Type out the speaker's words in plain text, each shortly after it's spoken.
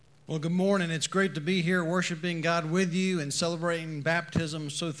Well, good morning. It's great to be here worshiping God with you and celebrating baptism.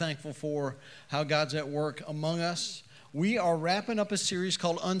 So thankful for how God's at work among us. We are wrapping up a series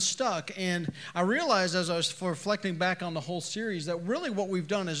called Unstuck, and I realized as I was reflecting back on the whole series that really what we've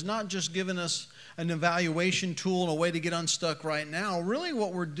done is not just given us an evaluation tool and a way to get unstuck right now. Really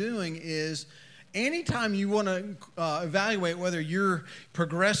what we're doing is anytime you want to evaluate whether you're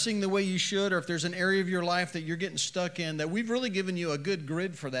progressing the way you should or if there's an area of your life that you're getting stuck in, that we've really given you a good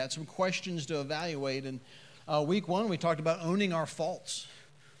grid for that, some questions to evaluate. And week one, we talked about owning our faults.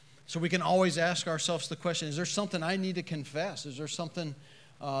 So we can always ask ourselves the question, is there something I need to confess? Is there something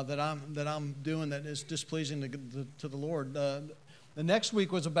that I'm doing that is displeasing to the Lord? The next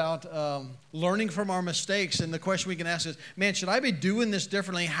week was about learning from our mistakes, and the question we can ask is, man, should I be doing this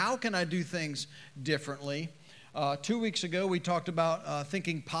differently? How can I do things differently? 2 weeks ago, we talked about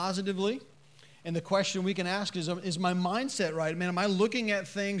thinking positively, and the question we can ask is my mindset right? Man, am I looking at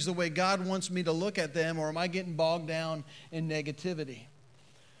things the way God wants me to look at them, or am I getting bogged down in negativity?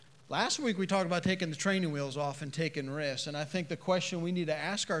 Last week, we talked about taking the training wheels off and taking risks. And I think the question we need to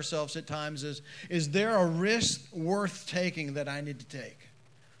ask ourselves at times is there a risk worth taking that I need to take?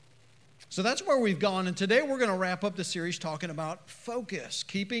 So that's where we've gone. And today, we're going to wrap up the series talking about focus,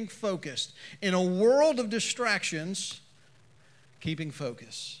 keeping focused. In a world of distractions, keeping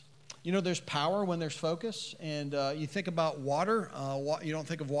focus. You know, there's power when there's focus, and you think about water. You don't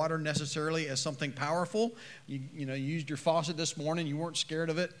think of water necessarily as something powerful. You used your faucet this morning. You weren't scared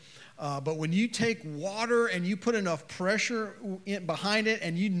of it. But when you take water and you put enough pressure behind it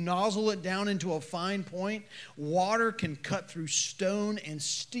and you nozzle it down into a fine point, water can cut through stone and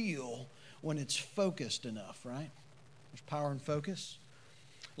steel when it's focused enough, right? There's power in focus.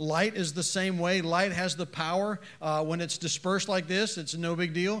 Light is the same way. Light has the power. When it's dispersed like this, it's no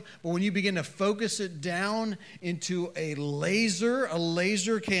big deal. But when you begin to focus it down into a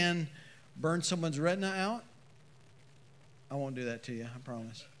laser can burn someone's retina out. I won't do that to you, I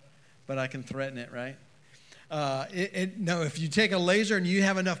promise. But I can threaten it, right? No, if you take a laser and you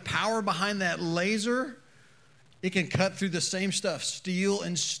have enough power behind that laser, it can cut through the same stuff, steel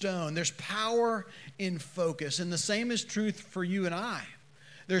and stone. There's power in focus. And the same is true for you and I.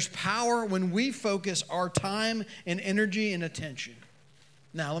 There's power when we focus our time and energy and attention.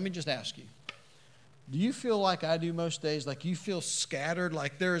 Now, let me just ask you, do you feel like I do most days, like you feel scattered,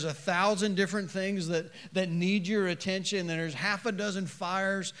 like there's 1,000 different things that need your attention, and there's half a dozen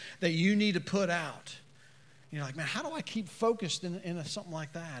fires that you need to put out? You're like, man, how do I keep focused in something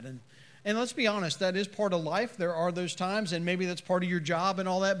like that? And let's be honest, that is part of life. There are those times, and maybe that's part of your job and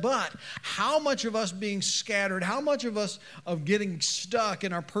all that. But how much of us being scattered, how much of us of getting stuck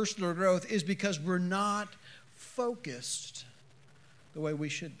in our personal growth is because we're not focused the way we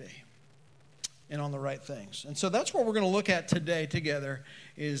should be and on the right things? And so that's what we're going to look at today together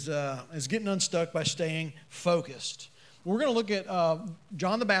is getting unstuck by staying focused. We're going to look at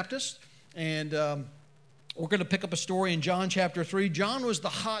John the Baptist, and we're going to pick up a story in John chapter 3. John was the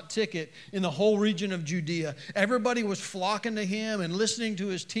hot ticket in the whole region of Judea. Everybody was flocking to him and listening to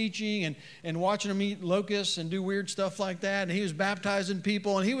his teaching and watching him eat locusts and do weird stuff like that. And he was baptizing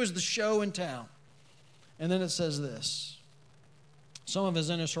people, and he was the show in town. And then it says this. Some of his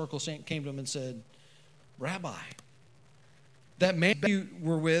inner circle came to him and said, Rabbi, that man you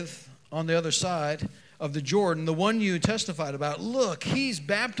were with on the other side of the Jordan, the one you testified about, look, he's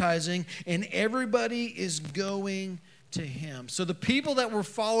baptizing and everybody is going to him. So the people that were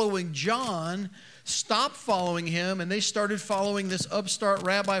following John stopped following him, and they started following this upstart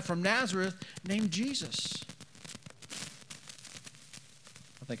rabbi from Nazareth named Jesus.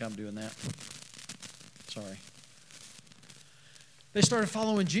 I think I'm doing that. Sorry. They started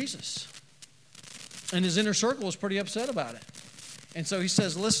following Jesus. And his inner circle was pretty upset about it. And so he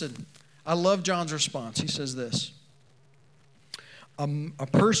says, listen, I love John's response. He says this, a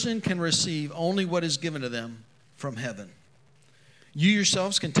person can receive only what is given to them from heaven. You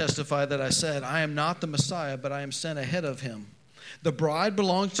yourselves can testify that I said, I am not the Messiah, but I am sent ahead of him. The bride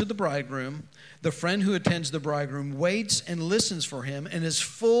belongs to the bridegroom. The friend who attends the bridegroom waits and listens for him and is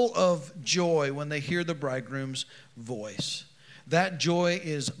full of joy when they hear the bridegroom's voice. That joy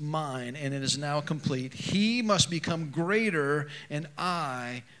is mine, and it is now complete. He must become greater, and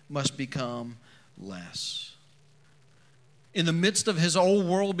I must become less. In the midst of his whole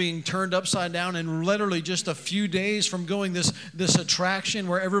world being turned upside down, and literally just a few days from going this attraction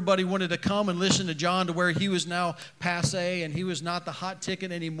where everybody wanted to come and listen to John, to where he was now passé and he was not the hot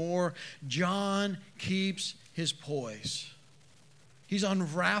ticket anymore, John keeps his poise. He's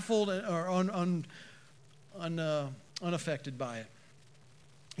unraveled or unaffected by it.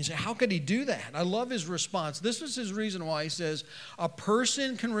 You say, how could he do that? I love his response. This is his reason why. He says, a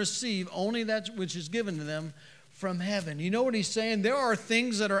person can receive only that which is given to them from heaven. You know what he's saying? There are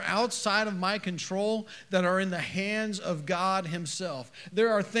things that are outside of my control that are in the hands of God himself.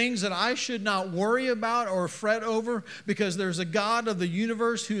 There are things that I should not worry about or fret over because there's a God of the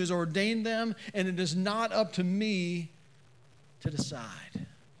universe who has ordained them, and it is not up to me to decide.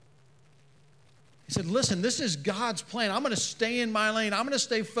 He said, listen, this is God's plan. I'm going to stay in my lane. I'm going to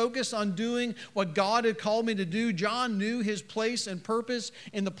stay focused on doing what God had called me to do. John knew his place and purpose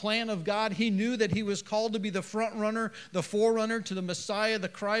in the plan of God. He knew that he was called to be the front runner, the forerunner to the Messiah, the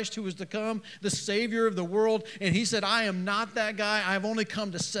Christ who was to come, the Savior of the world. And he said, I am not that guy. I've only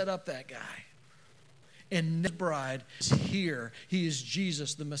come to set up that guy. And his bride is here. He is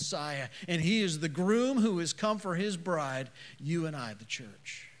Jesus, the Messiah. And he is the groom who has come for his bride, you and I, the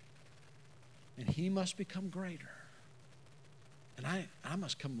church. And he must become greater. And I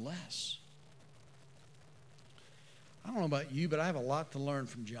must come less. I don't know about you, but I have a lot to learn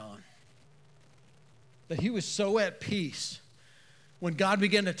from John. That he was so at peace when God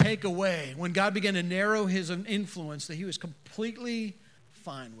began to take away, when God began to narrow his influence, that he was completely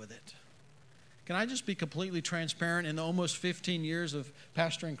fine with it. Can I just be completely transparent? In the almost 15 years of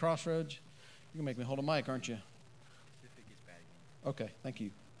pastoring Crossroads, you're going to make me hold a mic, aren't you? Okay, thank you.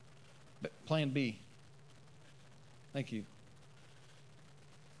 Plan B. Thank you.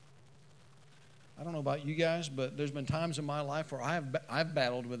 I don't know about you guys, but there's been times in my life where I've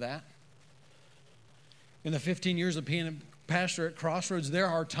battled with that. In the 15 years of being a pastor at Crossroads, there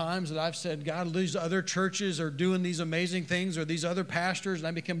are times that I've said, God, these other churches are doing these amazing things, or these other pastors, and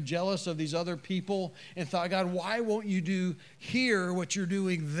I become jealous of these other people and thought, God, why won't you do here what you're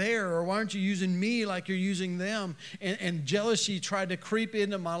doing there? Or why aren't you using me like you're using them? And jealousy tried to creep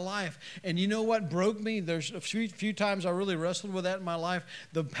into my life. And you know what broke me? There's a few times I really wrestled with that in my life.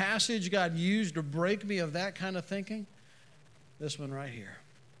 The passage God used to break me of that kind of thinking, this one right here.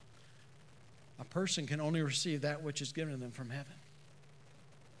 A person can only receive that which is given to them from heaven.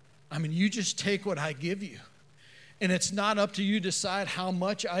 I mean, you just take what I give you. And it's not up to you to decide how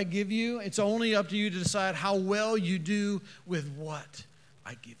much I give you. It's only up to you to decide how well you do with what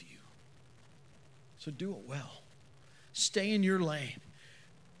I give you. So do it well. Stay in your lane.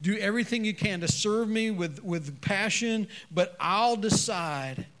 Do everything you can to serve me with passion, but I'll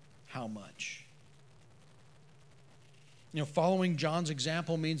decide how much. You know, following John's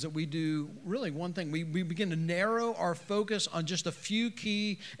example means that we do really one thing. We begin to narrow our focus on just a few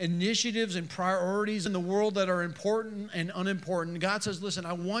key initiatives and priorities in the world that are important and unimportant. God says, listen,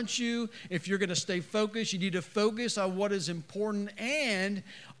 I want you, if you're going to stay focused, you need to focus on what is important and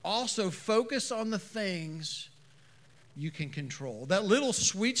also focus on the things you can control. That little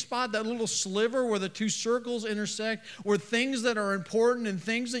sweet spot, that little sliver where the two circles intersect, where things that are important and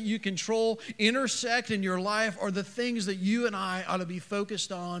things that you control intersect in your life, are the things that you and I ought to be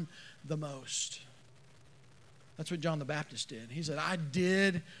focused on the most. That's what John the Baptist did. He said, I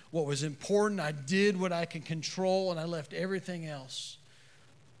did what was important, I did what I can control, and I left everything else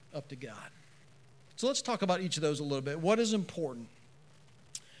up to God. So let's talk about each of those a little bit. What is important?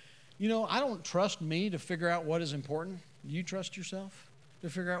 You know, I don't trust me to figure out what is important. Do you trust yourself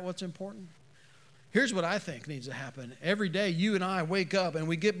to figure out what's important? Here's what I think needs to happen. Every day you and I wake up and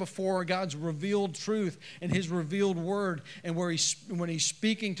we get before God's revealed truth and his revealed word, and when he's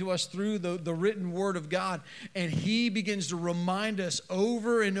speaking to us through the written word of God, and he begins to remind us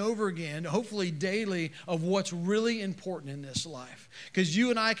over and over again, hopefully daily, of what's really important in this life. Because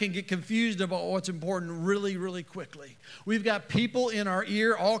you and I can get confused about what's important really, really quickly. We've got people in our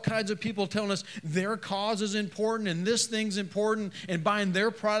ear, all kinds of people telling us their cause is important and this thing's important and buying their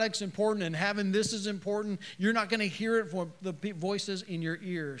product's important and having this is important. You're not going to hear it from the voices in your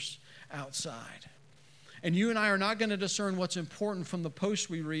ears outside. And you and I are not going to discern what's important from the posts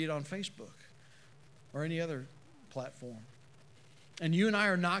we read on Facebook or any other platform. And you and I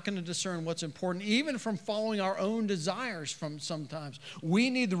are not going to discern what's important, even from following our own desires from sometimes.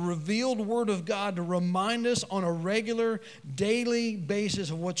 We need the revealed word of God to remind us on a regular, daily basis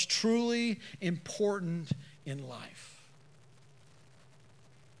of what's truly important in life.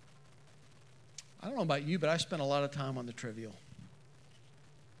 I don't know about you, but I spend a lot of time on the trivial.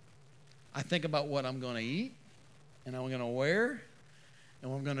 I think about what I'm going to eat, and I'm going to wear,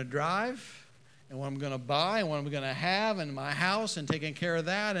 and what I'm going to drive, and what I'm going to buy, and what I'm going to have in my house, and taking care of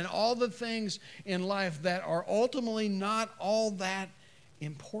that, and all the things in life that are ultimately not all that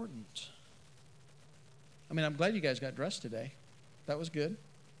important. I mean, I'm glad you guys got dressed today. That was good.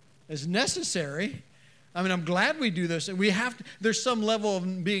 It's necessary, I mean, I'm glad we do this. And we have to, there's some level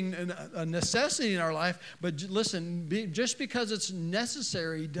of being a necessity in our life. But listen, just because it's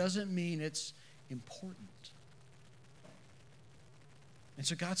necessary doesn't mean it's important. And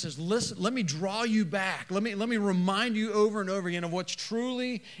so God says, listen, let me draw you back. Let me remind you over and over again of what's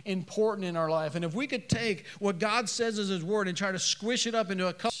truly important in our life. And if we could take what God says as His Word and try to squish it up into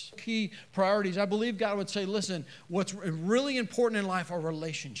a couple key priorities, I believe God would say, listen, what's really important in life are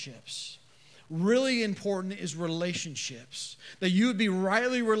relationships. Really important is relationships. That you would be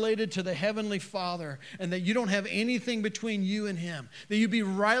rightly related to the Heavenly Father and that you don't have anything between you and Him. That you be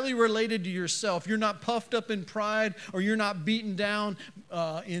rightly related to yourself. You're not puffed up in pride or you're not beaten down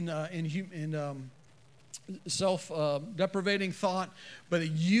in self-deprivating thought, but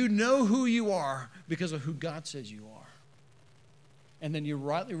you know who you are because of who God says you are. And then you're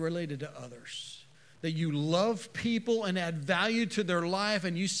rightly related to others. That you love people and add value to their life,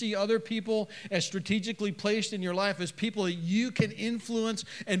 and you see other people as strategically placed in your life as people that you can influence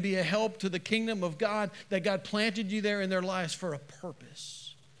and be a help to the kingdom of God, that God planted you there in their lives for a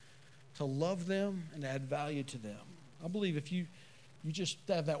purpose, to love them and add value to them. I believe if you just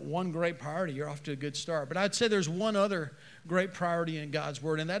have that one great priority, you're off to a good start. But I'd say there's one other great priority in God's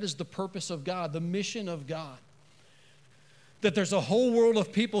Word, and that is the purpose of God, the mission of God. That there's a whole world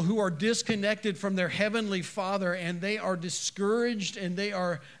of people who are disconnected from their Heavenly Father, and they are discouraged, and they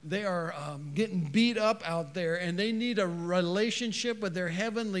are getting beat up out there, and they need a relationship with their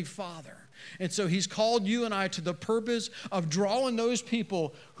Heavenly Father. And so He's called you and I to the purpose of drawing those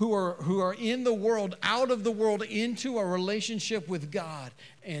people who are in the world, out of the world, into a relationship with God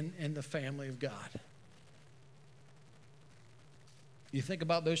and the family of God. You think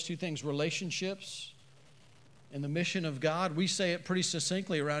about those two things, relationships and the mission of God. We say it pretty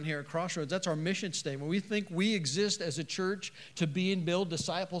succinctly around here at Crossroads. That's our mission statement. We think we exist as a church to be and build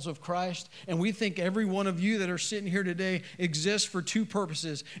disciples of Christ. And we think every one of you that are sitting here today exists for two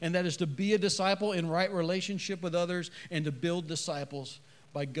purposes. And that is to be a disciple in right relationship with others and to build disciples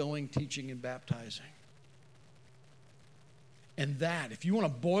by going, teaching, and baptizing. And that, if you want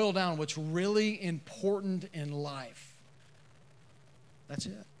to boil down what's really important in life, that's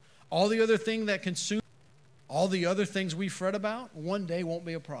it. All the other things that consume, all the other things we fret about, one day won't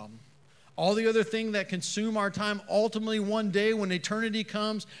be a problem. All the other things that consume our time, ultimately one day when eternity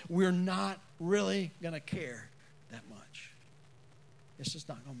comes, we're not really going to care that much. It's just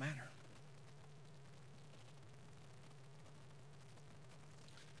not going to matter.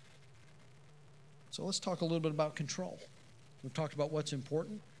 So let's talk a little bit about control. We've talked about what's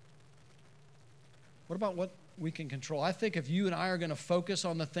important. What about what we can control? I think if you and I are going to focus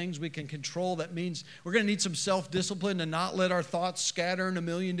on the things we can control, that means we're going to need some self-discipline to not let our thoughts scatter in a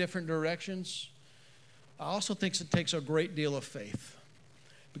million different directions. I also think it takes a great deal of faith.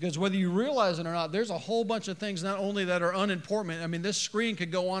 Because whether you realize it or not, there's a whole bunch of things not only that are unimportant. I mean, this screen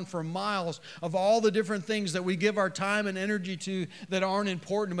could go on for miles of all the different things that we give our time and energy to that aren't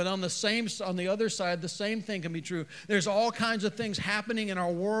important. But on the other side, the same thing can be true. There's all kinds of things happening in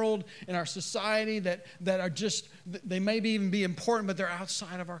our world, in our society that are just, they may even be important, but they're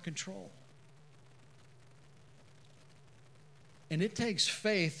outside of our control. And it takes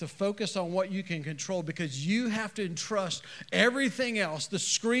faith to focus on what you can control because you have to entrust everything else, the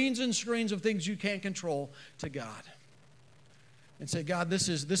screens and screens of things you can't control, to God. And say, God, this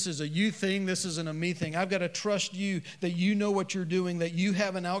is a you thing, this isn't a me thing. I've got to trust you that you know what you're doing, that you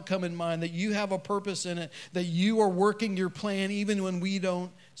have an outcome in mind, that you have a purpose in it, that you are working your plan even when we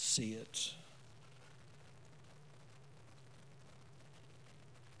don't see it.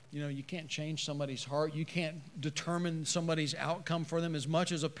 You know, you can't change somebody's heart. You can't determine somebody's outcome for them as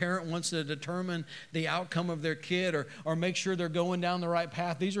much as a parent wants to determine the outcome of their kid or make sure they're going down the right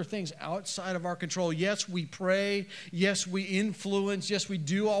path. These are things outside of our control. Yes, we pray. Yes, we influence. Yes, we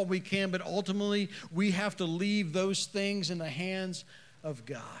do all we can. But ultimately, we have to leave those things in the hands of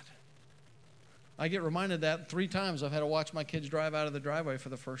God. I get reminded of that 3 times. I've had to watch my kids drive out of the driveway for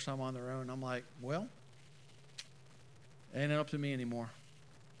the first time on their own. I'm like, well, it ain't up to me anymore.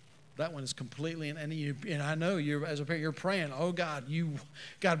 That one is completely, and I know you're, as a parent, you're praying, oh God,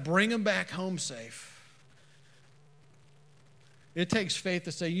 God, bring them back home safe. It takes faith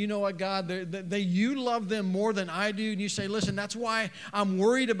to say, you know what, God, you love them more than I do. And you say, listen, that's why I'm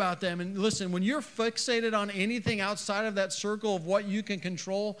worried about them. And listen, when you're fixated on anything outside of that circle of what you can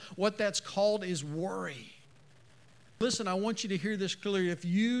control, what that's called is worry. Listen, I want you to hear this clearly. If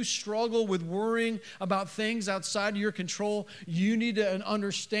you struggle with worrying about things outside of your control, you need to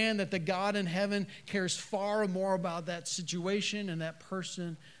understand that the God in heaven cares far more about that situation and that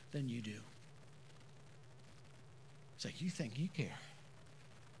person than you do. It's like, you think you care.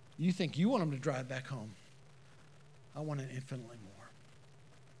 You think you want them to drive back home. I want it infinitely more.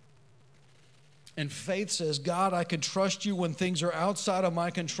 And faith says, God, I can trust you when things are outside of my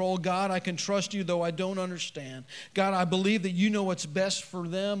control. God, I can trust you though I don't understand. God, I believe that you know what's best for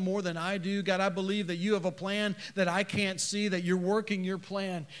them more than I do. God, I believe that you have a plan that I can't see, that you're working your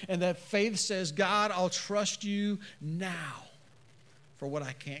plan. And that faith says, God, I'll trust you now for what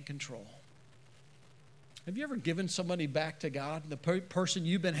I can't control. Have you ever given somebody back to God, the person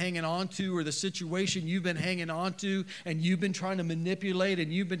you've been hanging on to or the situation you've been hanging on to and you've been trying to manipulate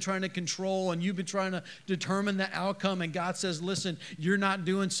and you've been trying to control and you've been trying to determine the outcome, and God says, listen, you're not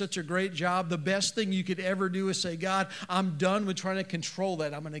doing such a great job. The best thing you could ever do is say, God, I'm done with trying to control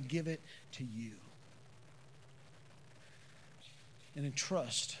that. I'm going to give it to you. And in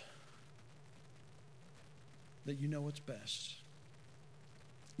trust that you know what's best.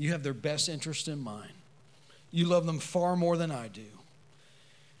 You have their best interest in mind. You love them far more than I do.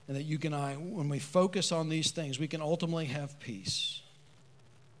 And that you and I, when we focus on these things, we can ultimately have peace.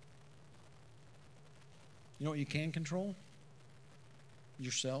 You know what you can control?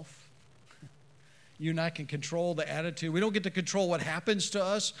 Yourself. You and I can control the attitude. We don't get to control what happens to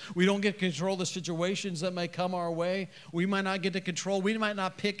us. We don't get to control the situations that may come our way. We might not get to control. We might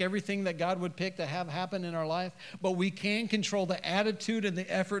not pick everything that God would pick to have happen in our life. But we can control the attitude and the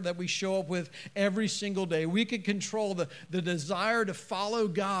effort that we show up with every single day. We can control the desire to follow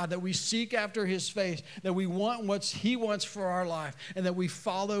God, that we seek after His face, that we want what He wants for our life, and that we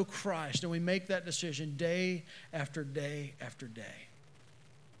follow Christ. And we make that decision day after day after day.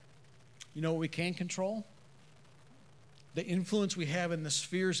 You know what we can control? The influence we have in the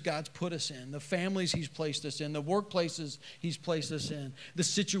spheres God's put us in, the families He's placed us in, the workplaces He's placed us in, the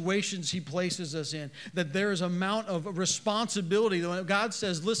situations He places us in, that there is an amount of responsibility. God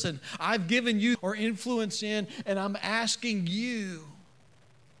says, listen, I've given you or influence in, and I'm asking you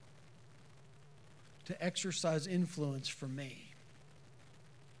to exercise influence for me.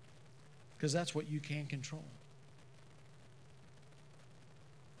 Because that's what you can control.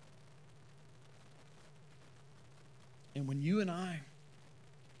 And when you and I,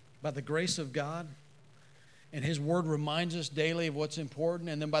 by the grace of God, and His Word reminds us daily of what's important,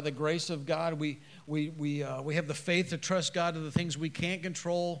 and then by the grace of God, we have the faith to trust God to the things we can't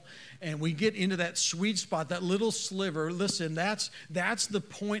control, and we get into that sweet spot, that little sliver. Listen, that's the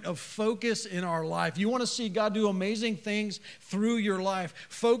point of focus in our life. You want to see God do amazing things through your life,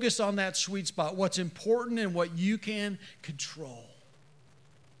 focus on that sweet spot, what's important and what you can control.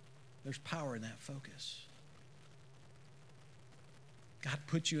 There's power in that focus. God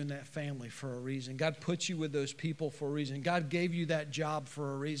put you in that family for a reason. God put you with those people for a reason. God gave you that job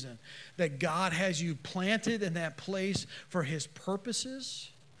for a reason. That God has you planted in that place for His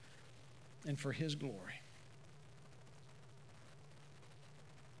purposes and for His glory.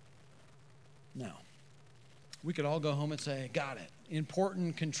 Now, we could all go home and say, got it.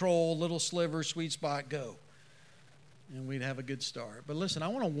 Important, control, little sliver, sweet spot, go. And we'd have a good start. But listen, I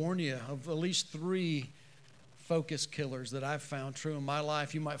want to warn you of at least 3 focus killers that I've found true in my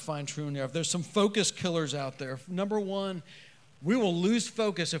life. You might find true in there. If there's some focus killers out there, number 1, we will lose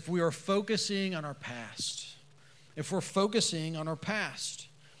focus if we are focusing on our past. If we're focusing on our past.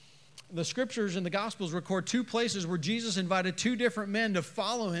 The scriptures and the Gospels record 2 places where Jesus invited 2 different men to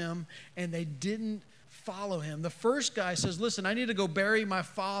follow Him, and they didn't follow Him. The first guy says, listen, I need to go bury my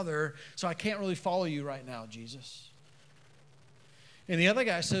father, so I can't really follow you right now, Jesus. And the other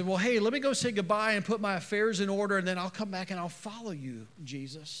guy said, well, hey, let me go say goodbye and put my affairs in order, and then I'll come back and I'll follow you,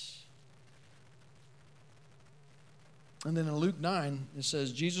 Jesus. And then in Luke 9, it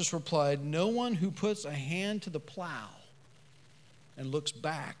says, Jesus replied, no one who puts a hand to the plow and looks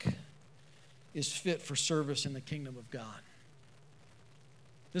back is fit for service in the kingdom of God.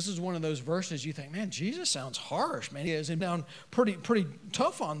 This is one of those verses you think, man, Jesus sounds harsh, man. He is down pretty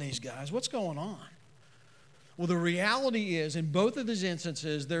tough on these guys. What's going on? Well, the reality is, in both of these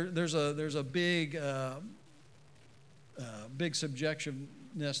instances, there's a big subjectiveness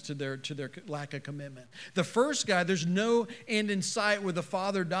to their lack of commitment. The first guy, there's no end in sight with the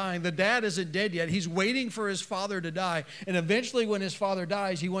father dying. The dad isn't dead yet. He's waiting for his father to die. And eventually when his father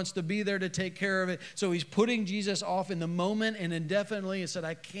dies, he wants to be there to take care of it. So he's putting Jesus off in the moment and indefinitely and said,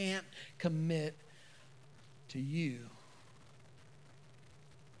 I can't commit to you.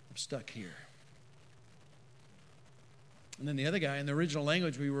 I'm stuck here. And then the other guy, in the original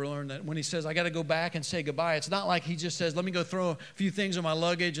language, we were learning that when he says, I got to go back and say goodbye, it's not like he just says, let me go throw a few things in my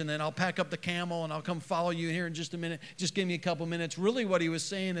luggage and then I'll pack up the camel and I'll come follow you here in just a minute. Just give me a couple minutes. Really what he was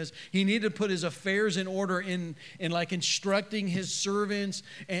saying is he needed to put his affairs in order in like instructing his servants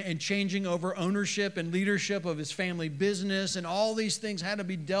and changing over ownership and leadership of his family business. And all these things had to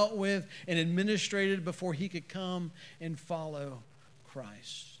be dealt with and administrated before he could come and follow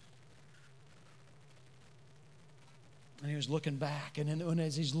Christ. And he was looking back. And then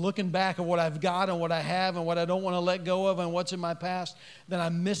as he's looking back at what I've got and what I have and what I don't want to let go of and what's in my past, then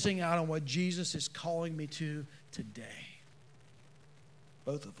I'm missing out on what Jesus is calling me to today.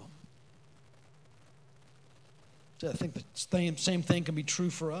 Both of them. So I think the same thing can be true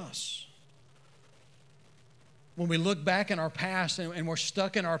for us. When we look back in our past and we're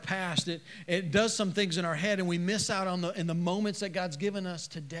stuck in our past, it does some things in our head and we miss out on in the moments that God's given us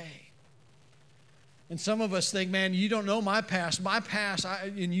today. And some of us think, man, you don't know my past.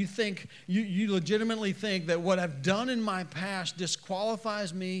 And you think, you legitimately think that what I've done in my past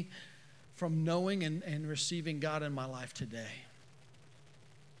disqualifies me from knowing and receiving God in my life today.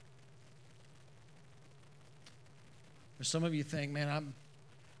 Or some of you think, man,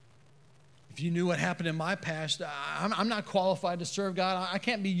 if you knew what happened in my past, I'm not qualified to serve God. I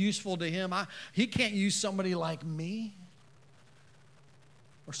can't be useful to Him. He can't use somebody like me.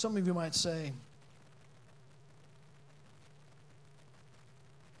 Or some of you might say,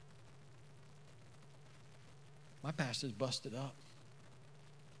 my past is busted up.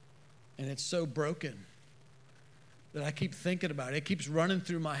 And it's so broken that I keep thinking about it. It keeps running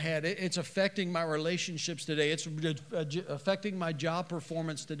through my head. It's affecting my relationships today. It's affecting my job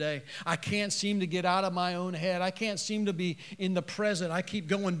performance today. I can't seem to get out of my own head. I can't seem to be in the present. I keep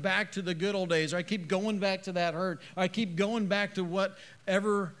going back to the good old days. Or I keep going back to that hurt. Or I keep going back to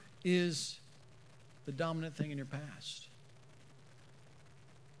whatever is the dominant thing in your past.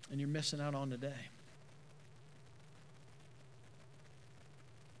 And you're missing out on today.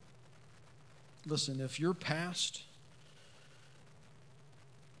 Listen, if your past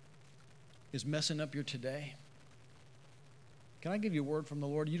is messing up your today, can I give you a word from the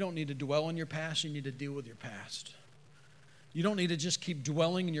Lord? You don't need to dwell on your past. You need to deal with your past. You don't need to just keep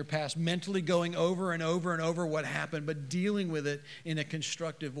dwelling in your past, mentally going over and over and over what happened, but dealing with it in a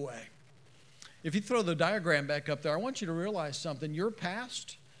constructive way. If you throw the diagram back up there, I want you to realize something. Your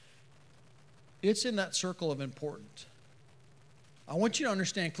past, it's in that circle of important. I want you to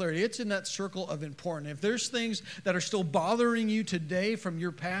understand clearly, it's in that circle of important. If there's things that are still bothering you today from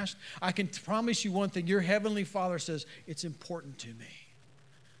your past, I can promise you one thing. Your Heavenly Father says, it's important to me.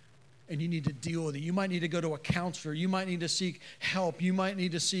 And you need to deal with it. You might need to go to a counselor. You might need to seek help. You might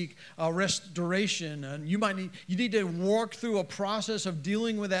need to seek restoration. And you need to walk through a process of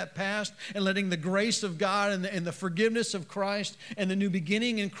dealing with that past and letting the grace of God and the forgiveness of Christ and the new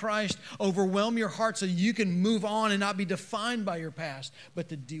beginning in Christ overwhelm your heart so you can move on and not be defined by your past, but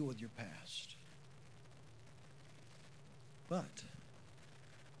to deal with your past. But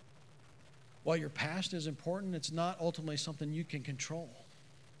while your past is important, it's not ultimately something you can control.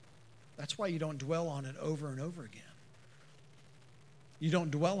 That's why you don't dwell on it over and over again. You don't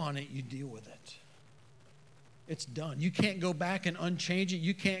dwell on it, you deal with it. It's done. You can't go back and unchange it.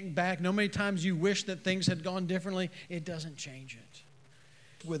 You can't back. No many times you wish that things had gone differently, it doesn't change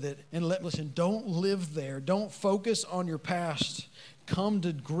it. With it. And listen, don't live there. Don't focus on your past. Come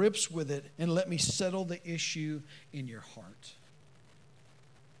to grips with it and let me settle the issue in your heart.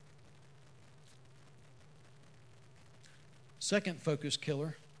 Second focus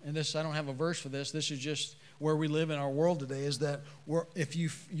killer. And this, I don't have a verse for this. This is just where we live in our world today, is that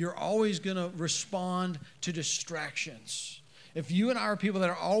you're always going to respond to distractions. If you and I are people that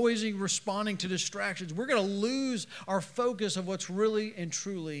are always responding to distractions, we're going to lose our focus of what's really and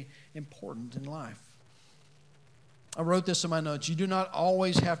truly important in life. I wrote this in my notes. You do not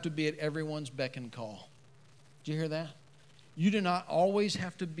always have to be at everyone's beck and call. Did you hear that? You do not always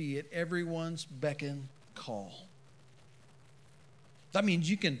have to be at everyone's beck and call. That means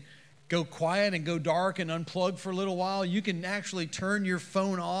you can go quiet and go dark and unplug for a little while. You can actually turn your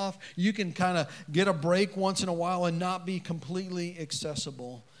phone off. You can kind of get a break once in a while and not be completely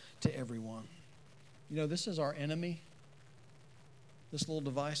accessible to everyone. You know, this is our enemy. This little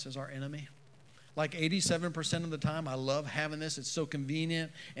device is our enemy. Like 87% of the time, I love having this. It's so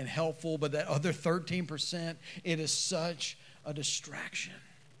convenient and helpful. But that other 13%, it is such a distraction.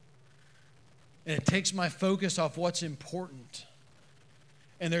 And it takes my focus off what's important.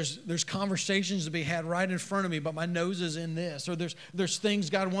 And there's conversations to be had right in front of me, but my nose is in this. Or there's things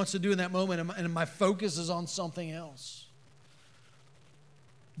God wants to do in that moment, and my focus is on something else.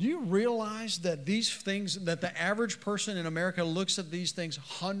 Do you realize that these things, that the average person in America looks at these things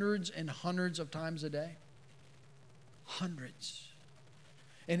hundreds and hundreds of times a day? Hundreds.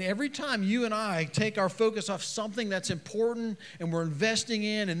 And every time you and I take our focus off something that's important and we're investing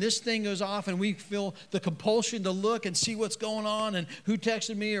in, and this thing goes off and we feel the compulsion to look and see what's going on and who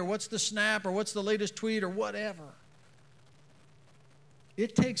texted me or what's the snap or what's the latest tweet or whatever.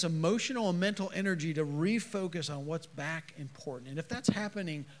 It takes emotional and mental energy to refocus on what's back important. And if that's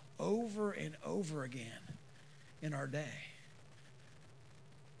happening over and over again in our day,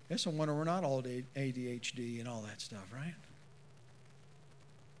 that's a wonder we're not all ADHD and all that stuff, right?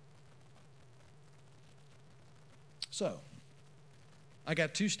 So, I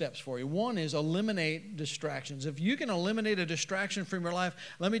got 2 steps for you. One is eliminate distractions. If you can eliminate a distraction from your life,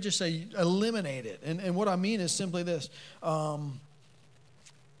 let me just say eliminate it. And what I mean is simply this.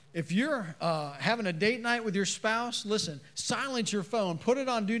 If you're having a date night with your spouse, listen, silence your phone. Put it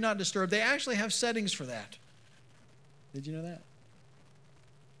on Do Not Disturb. They actually have settings for that. Did you know that?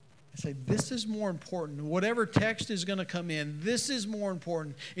 I say, this is more important. Whatever text is going to come in, this is more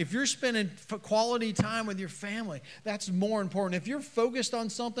important. If you're spending quality time with your family, that's more important. If you're focused on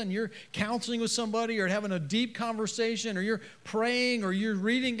something, you're counseling with somebody or having a deep conversation or you're praying or you're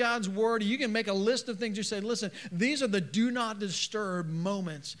reading God's Word, you can make a list of things. You say, listen, these are the do not disturb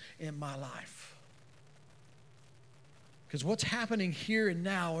moments in my life. Because what's happening here and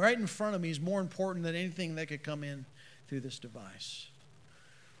now, right in front of me, is more important than anything that could come in through this device.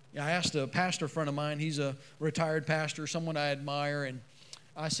 I asked a pastor friend of mine, he's a retired pastor, someone I admire, and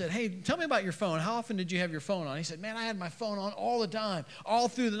I said, hey, tell me about your phone. How often did you have your phone on? He said, man, I had my phone on all the time, all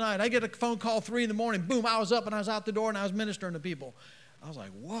through the night. I get a phone call 3 a.m, boom, I was up and I was out the door and I was ministering to people. I was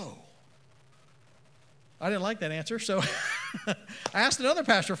like, whoa. I didn't like that answer, so I asked another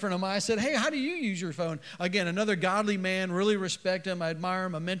pastor friend of mine, I said, hey, how do you use your phone? Again, another godly man, really respect him, I admire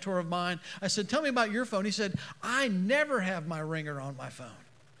him, a mentor of mine. I said, tell me about your phone. He said, I never have my ringer on my phone.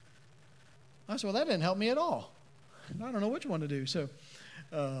 I said, well, that didn't help me at all. I don't know which one to do. So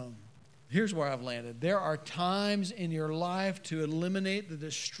here's where I've landed. There are times in your life to eliminate the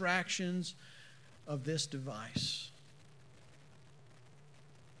distractions of this device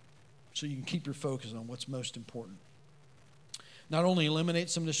so you can keep your focus on what's most important. Not only eliminate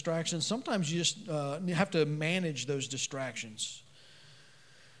some distractions, sometimes you just you have to manage those distractions.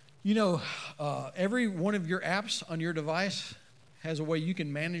 You know, every one of your apps on your device has a way you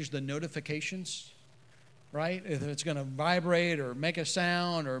can manage the notifications, right? If it's going to vibrate or make a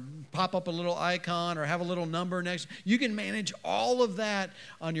sound or pop up a little icon or have a little number next, you can manage all of that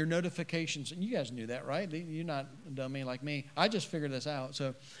on your notifications. And you guys knew that, right? You're not a dummy like me. I just figured this out.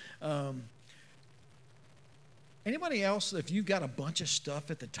 So anybody else, if you've got a bunch of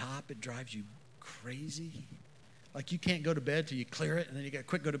stuff at the top, it drives you crazy? Like you can't go to bed till you clear it, and then you got to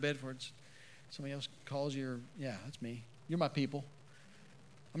quick go to bed before somebody else calls you. Yeah, that's me. You're my people.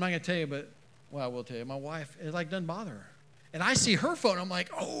 I'm not going to tell you, but, well, I will tell you. My wife, it like doesn't bother her. And I see her phone. I'm like,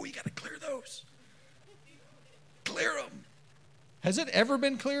 oh, you got to clear those. Clear them. Has it ever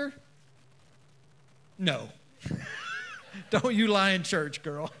been cleared? No. Don't you lie in church,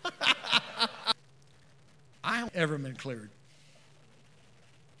 girl. I haven't ever been cleared.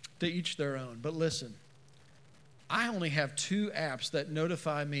 To each their own. But listen, I only have 2 apps that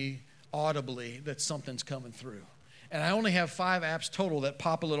notify me audibly that something's coming through. And I only have 5 apps total that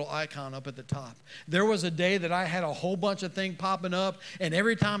pop a little icon up at the top. There was a day that I had a whole bunch of things popping up, and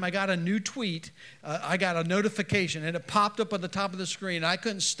every time I got a new tweet, I got a notification, and it popped up at the top of the screen. I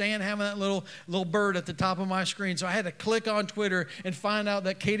couldn't stand having that little bird at the top of my screen, so I had to click on Twitter and find out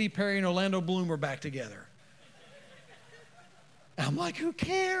that Katy Perry and Orlando Bloom were back together. And I'm like, who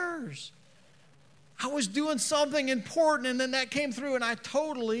cares? I was doing something important, and then that came through, and I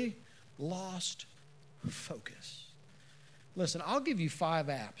totally lost focus. Listen, I'll give you 5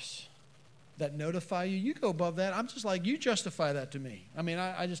 apps that notify you. You go above that. I'm just like, you justify that to me. I mean,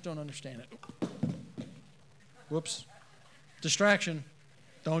 I just don't understand it. Whoops. Distraction.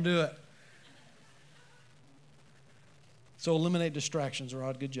 Don't do it. So eliminate distractions,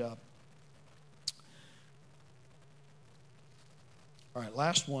 Rod. Good job. All right,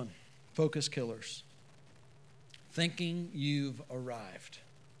 last one. Focus killers. Thinking you've arrived.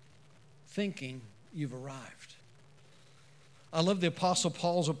 Thinking you've arrived. I love the Apostle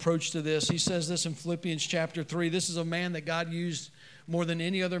Paul's approach to this. He says this in Philippians chapter 3. This is a man that God used more than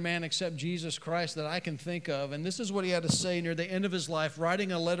any other man except Jesus Christ that I can think of. And this is what he had to say near the end of his life,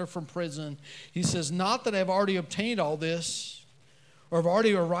 writing a letter from prison. He says, not that I've already obtained all this or have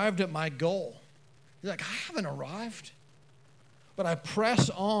already arrived at my goal. He's like, I haven't arrived. But I press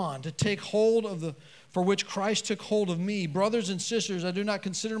on to take hold of the for which Christ took hold of me. Brothers and sisters, I do not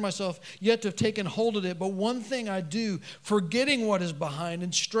consider myself yet to have taken hold of it, but one thing I do, forgetting what is behind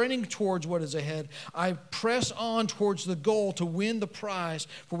and straining towards what is ahead, I press on towards the goal to win the prize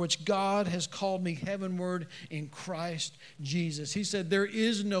for which God has called me heavenward in Christ Jesus. He said, there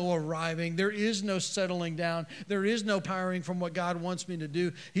is no arriving, there is no settling down, there is no powering from what God wants me to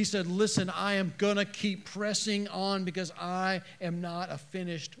do. He said, listen, I am going to keep pressing on because I am not a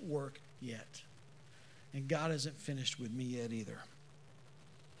finished work yet. And God isn't finished with me yet either.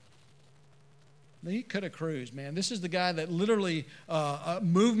 He could have cruised, man. This is the guy that literally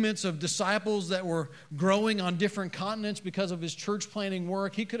movements of disciples that were growing on different continents because of his church planting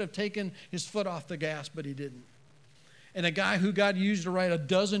work. He could have taken his foot off the gas, but he didn't. And a guy who God used to write a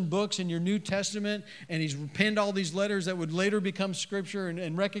dozen books in your New Testament, and he's penned all these letters that would later become Scripture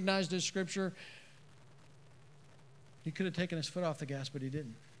and recognized as Scripture. He could have taken his foot off the gas, but he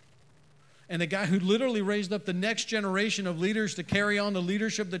didn't. And the guy who literally raised up the next generation of leaders to carry on the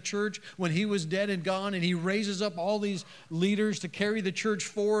leadership of the church when he was dead and gone, and he raises up all these leaders to carry the church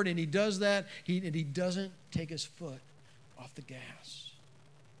forward, and he does that, and he doesn't take his foot off the gas.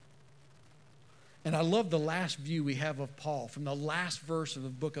 And I love the last view we have of Paul from the last verse of the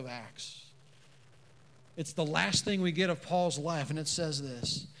book of Acts. It's the last thing we get of Paul's life, and it says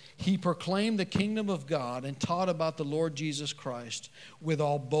this: he proclaimed the kingdom of God and taught about the Lord Jesus Christ with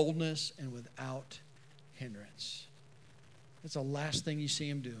all boldness and without hindrance. That's the last thing you see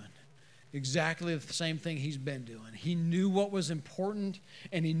him doing. Exactly the same thing he's been doing. He knew what was important,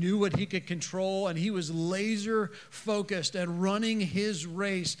 and he knew what he could control, and he was laser focused at running his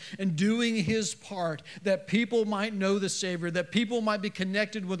race and doing his part, that people might know the Savior, that people might be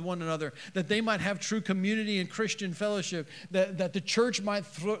connected with one another, that they might have true community and Christian fellowship, that the church might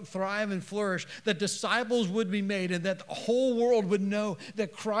thrive and flourish, that disciples would be made, and that the whole world would know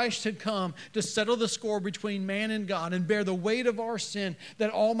that Christ had come to settle the score between man and God and bear the weight of our sin, that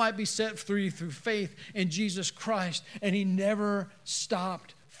all might be set free through faith in Jesus Christ. And he never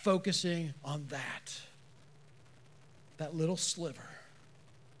stopped focusing on that little sliver.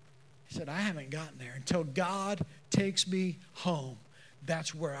 He said, I haven't gotten there. Until God takes me home,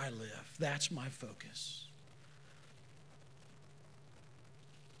 that's where I live. That's my focus.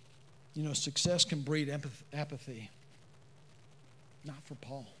 You know, success can breed apathy. Not for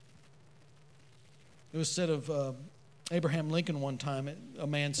Paul. It was said of Abraham Lincoln one time, a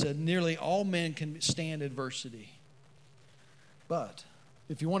man said, nearly all men can stand adversity. But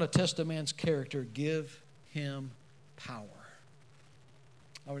if you want to test a man's character, give him power.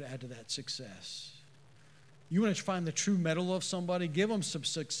 I would add to that success. You want to find the true mettle of somebody, give them some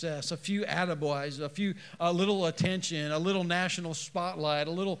success, a few attaboys, a little attention, a little national spotlight,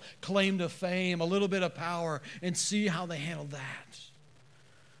 a little claim to fame, a little bit of power, and see how they handle that.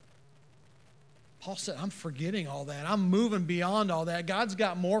 Paul said, I'm forgetting all that. I'm moving beyond all that. God's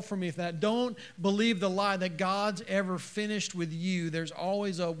got more for me than that. Don't believe the lie that God's ever finished with you. There's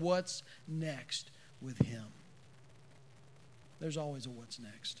always a what's next with him. There's always a what's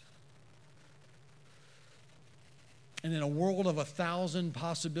next. And in a world of 1,000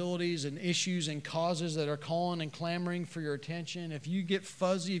 possibilities and issues and causes that are calling and clamoring for your attention, if you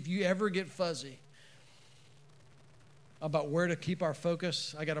ever get fuzzy about where to keep our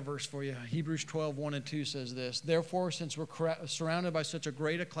focus, I got a verse for you. Hebrews 12, 1 and 2 says this: therefore, since we're surrounded by such a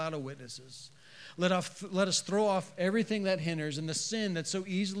great a cloud of witnesses, let us throw off everything that hinders and the sin that so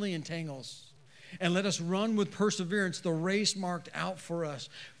easily entangles, and let us run with perseverance the race marked out for us,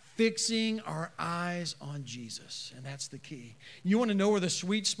 fixing our eyes on Jesus. And that's the key. You want to know where the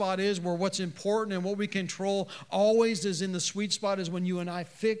sweet spot is, where what's important and what we control always is in the sweet spot, is when you and I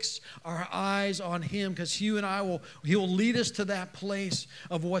fix our eyes on him, because he'll lead us to that place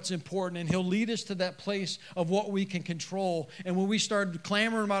of what's important, and he'll lead us to that place of what we can control. And when we start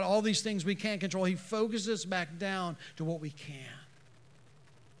clamoring about all these things we can't control, he focuses us back down to what we can.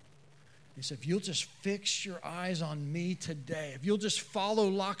 He said, if you'll just fix your eyes on me today, if you'll just follow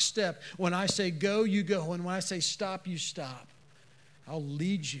lockstep, when I say go, you go, and when I say stop, you stop, I'll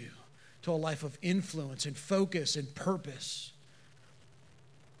lead you to a life of influence and focus and purpose.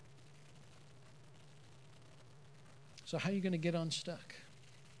 So how are you going to get unstuck?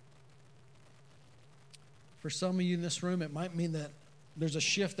 For some of you in this room, it might mean that there's a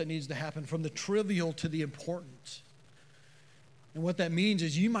shift that needs to happen from the trivial to the important. And what that means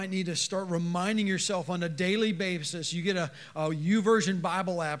is you might need to start reminding yourself on a daily basis. You get a YouVersion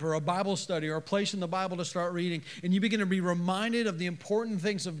Bible app or a Bible study or a place in the Bible to start reading, and you begin to be reminded of the important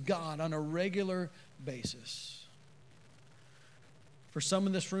things of God on a regular basis. For some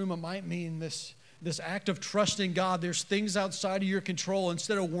in this room, it might mean this this act of trusting God, there's things outside of your control.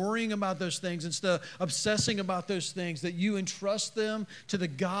 Instead of worrying about those things, instead of obsessing about those things, that you entrust them to the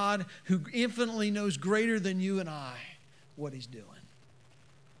God who infinitely knows greater than you and I what He's doing.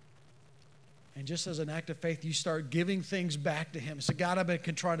 And just as an act of faith, you start giving things back to Him. Say, God, I've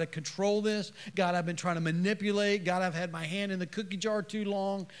been trying to control this. God, I've been trying to manipulate. God, I've had my hand in the cookie jar too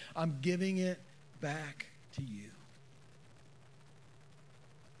long. I'm giving it back to you.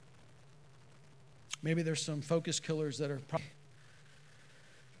 Maybe there's some focus killers that are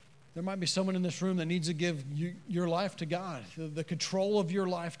there might be someone in this room that needs to give your life to God, the control of your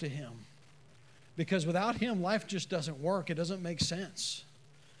life to Him. Because without Him, life just doesn't work. It doesn't make sense.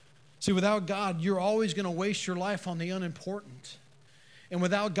 See, without God, you're always going to waste your life on the unimportant. And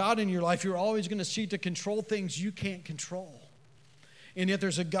without God in your life, you're always going to seek to control things you can't control. And yet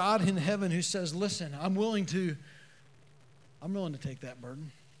there's a God in heaven who says, listen, I'm willing to take that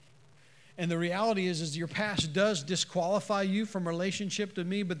burden. And the reality is your past does disqualify you from relationship to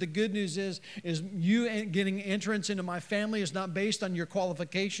me, but the good news is you getting entrance into my family is not based on your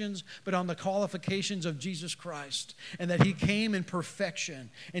qualifications, but on the qualifications of Jesus Christ. And that He came in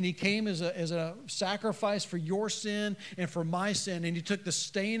perfection. And He came as a sacrifice for your sin and for my sin. And He took the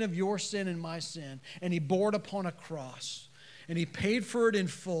stain of your sin and my sin, and He bore it upon a cross. And He paid for it in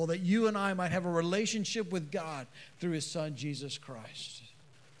full, that you and I might have a relationship with God through His Son, Jesus Christ.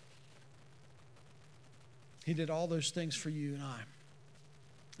 He did all those things for you and I.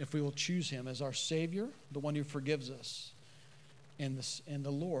 If we will choose Him as our Savior, the one who forgives us, and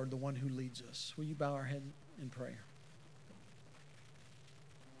the Lord, the one who leads us. Will you bow our head in prayer?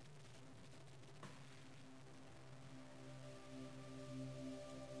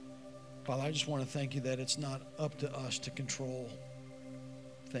 Father, I just want to thank You that it's not up to us to control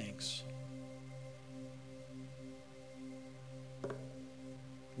things.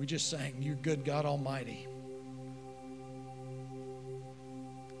 We just sang, You're good, God Almighty.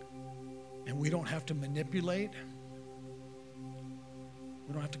 And we don't have to manipulate.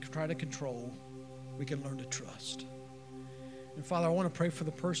 We don't have to try to control. We can learn to trust. And Father, I want to pray for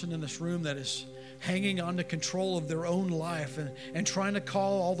the person in this room that is hanging on to control of their own life and trying to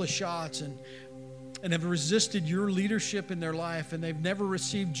call all the shots and have resisted Your leadership in their life, and they've never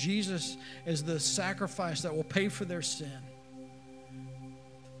received Jesus as the sacrifice that will pay for their sin.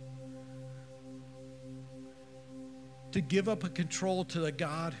 To give up a control to the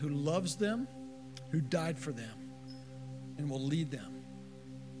God who loves them, who died for them, and will lead them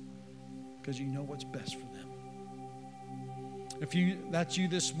because You know what's best for them. If that's you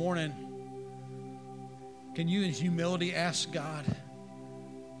this morning, can you in humility ask God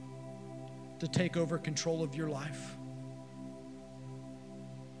to take over control of your life?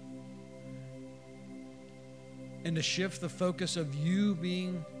 And to shift the focus of you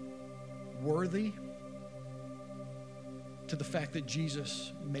being worthy to the fact that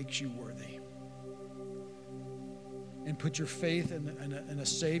Jesus makes you worthy. And put your faith in a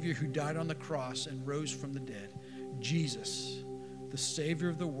Savior who died on the cross and rose from the dead. Jesus, the Savior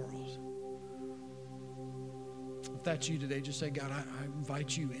of the world. If that's you today, just say, God, I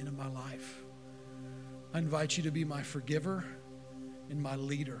invite You into my life. I invite You to be my forgiver and my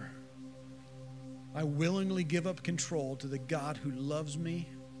leader. I willingly give up control to the God who loves me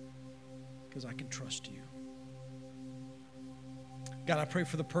because I can trust You. God, I pray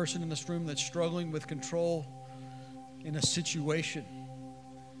for the person in this room that's struggling with control in a situation.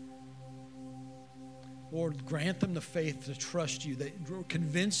 Lord, grant them the faith to trust You, that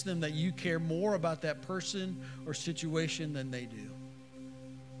convince them that You care more about that person or situation than they do.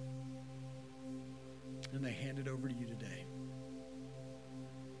 And they hand it over to You today.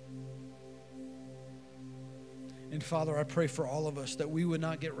 And Father, I pray for all of us that we would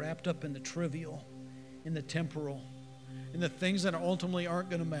not get wrapped up in the trivial, in the temporal, in the things that ultimately aren't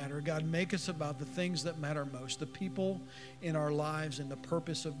going to matter. God, make us about the things that matter most, the people in our lives and the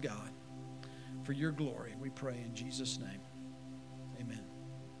purpose of God. For Your glory, we pray in Jesus' name. Amen.